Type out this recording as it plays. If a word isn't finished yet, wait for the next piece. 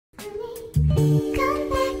Come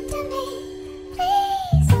back to me,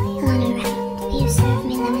 please. Alright, will you serve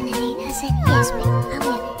me lemonade? I said, yes, I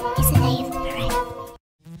will. It's a day of the parade.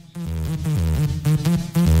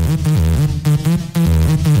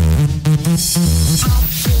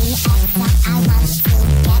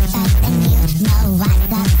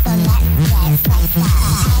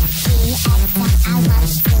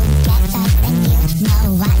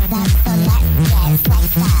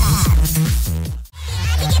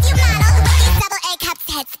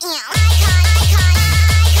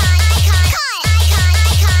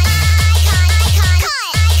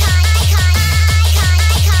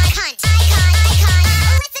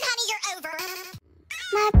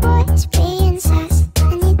 My boy's being sus,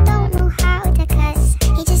 and he don't know how to cuss.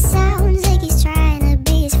 He just sounds like he's trying to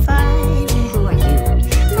be his fun. Who are you?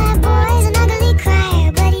 My boy's an ugly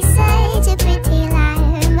crier, but he's such a pretty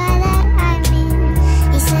liar. And by that I mean,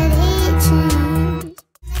 he said he changed.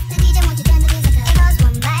 The DJ won't you turn the music up? It goes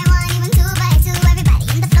one by one, even two by two. Everybody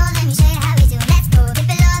in the floor, let me show you how we do. Let's go. Dip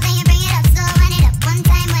it low, then you bring it up slow. Run it up one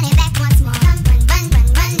time, run it back once more. Run, run, run, run,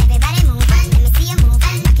 run. Everybody move, run. Let me see you move,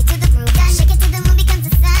 run. Rock it to the groove, done. Shake it to the moon becomes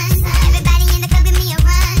the sun. Everybody in the club, give me a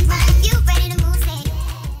run, run. If you ready to move, say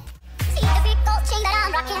yeah. See the big gold chain that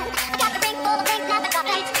I'm rocking. I got the ring full of rings, not the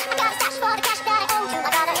goblins. I got a stash for the cash that I owe you. I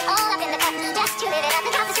got it all up in the cup, just to live it up.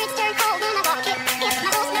 And how the streets turn cold when I walk it. If my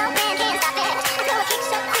ghost no man can't stop it. I throw a kick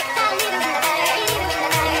so quick, I leave her in the gutter. Leave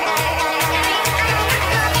her in the gutter.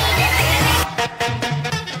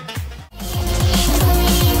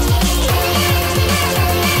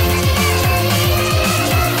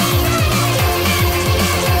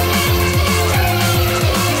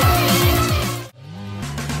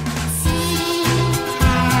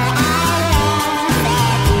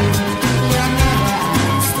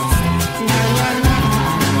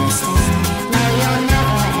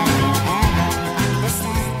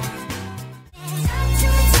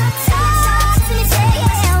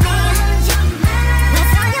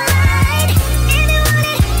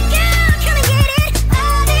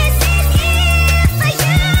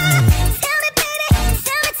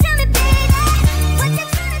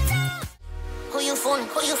 Who you fooling?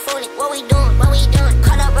 What we doing? What we doing?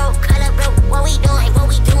 Call up, bro. What we doing? What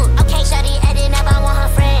we doing? Okay, shawty, adding up. I want her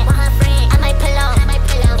friend. I might pull up.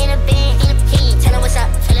 In a bed, in a bikini. Tell her what's up.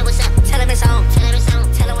 Tell her what's up. Tell her it's on. Tell her it's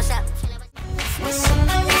on. Tell her what's up.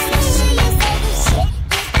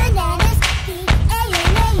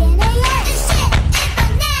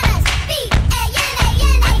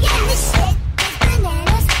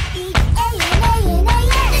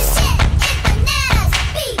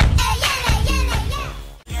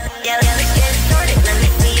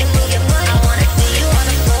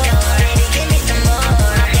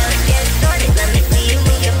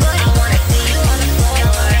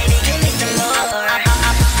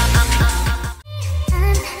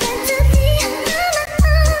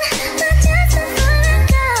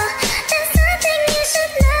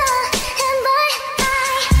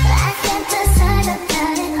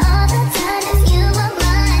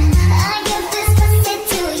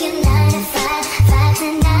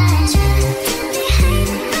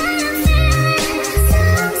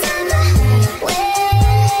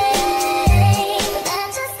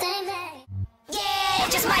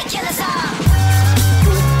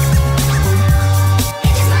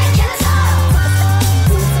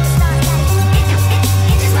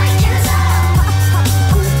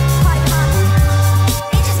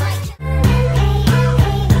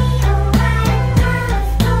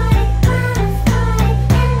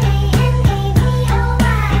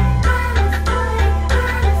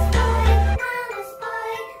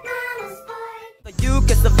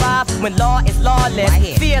 When law is lawless,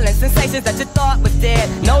 right, feeling sensations that you thought was dead.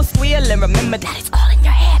 No squealing, remember that it's all in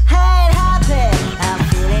your head. Hey, it happened. I'm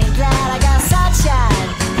feeling glad I got sunshine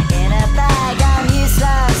in a bag. I'm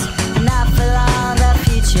useless, not for long. The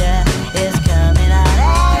future is coming on.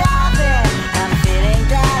 Hey, it happened. I'm feeling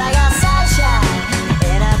glad I got sunshine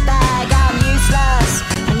in a bag. I'm useless,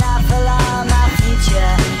 not for long. My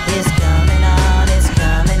future is coming on. It's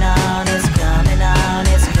coming on. It's coming on.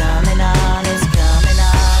 It's coming on. It's coming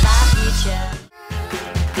on. My future.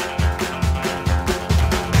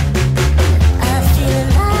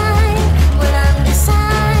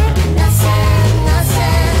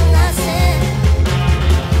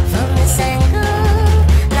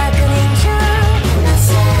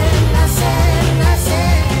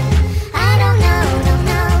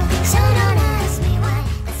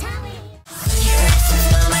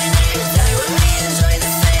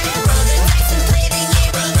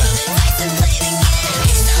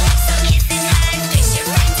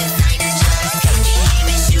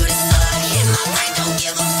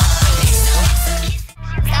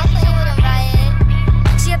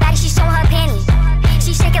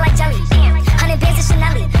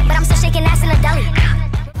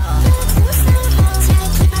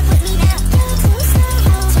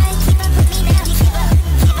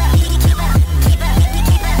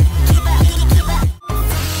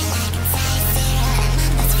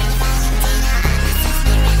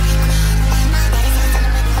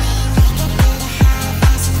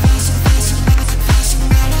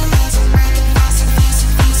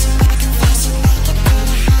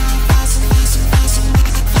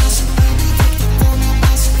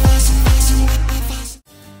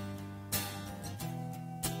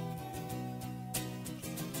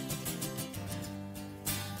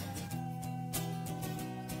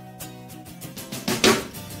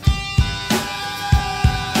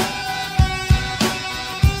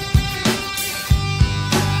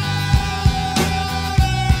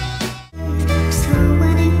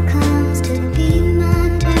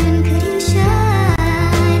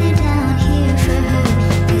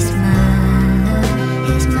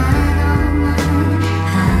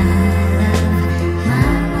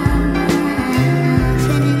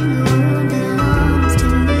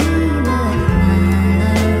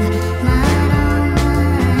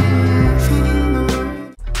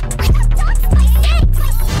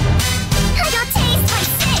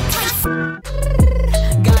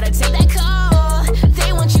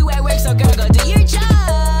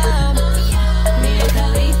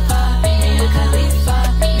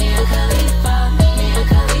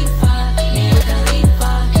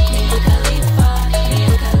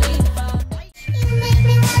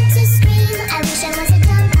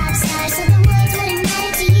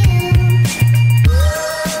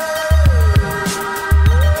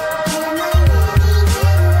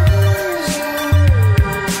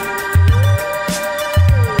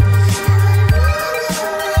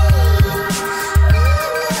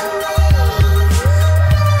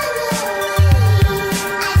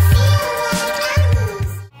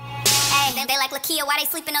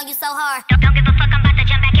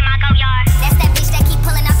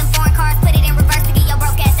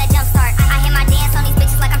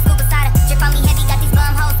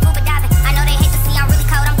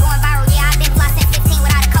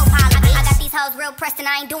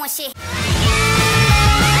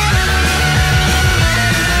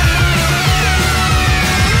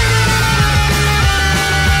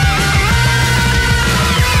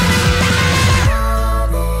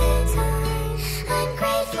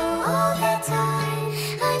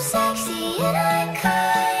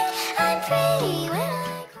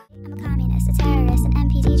 I'm a communist, a terrorist, an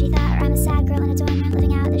MPTG thought, or I'm a sad girl in a dorm room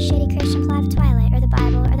living out the shitty Christian plot of Twilight, or the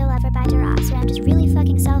Bible, or the Lover by Duras, where I'm just really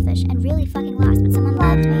fucking selfish and really fucking lost, but someone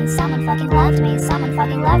loved me, someone fucking loved me, someone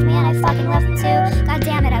fucking loved me, and I fucking loved them too. God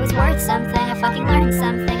damn it, I was worth something, I fucking learned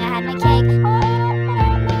something, I had my cake.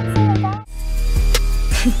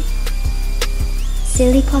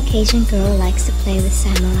 Silly Caucasian girl likes to play with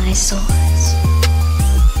samurai swords.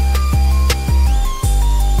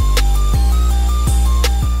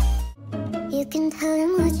 You can tell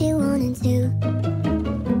him what you want to do.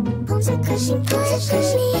 Palms are crushing, me.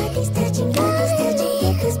 Everything's touching,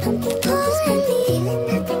 cause pumpkin pulls and me. Feeling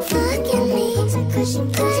nothing fucking me. Palms are crushing,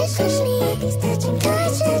 me. Everything's touching.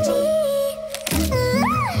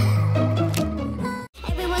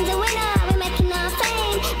 Everyone's a winner, we're making our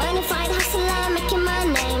fame. Bonafide hustler, making my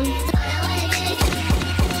name.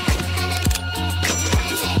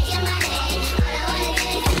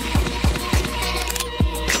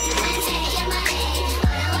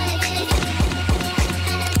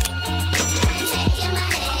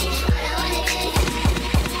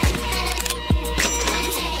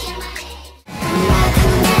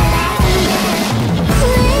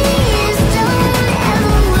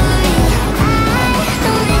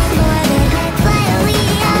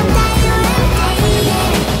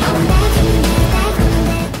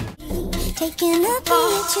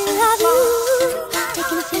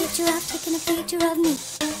 Taking a picture of me.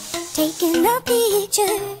 Taking a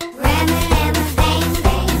picture. Ramming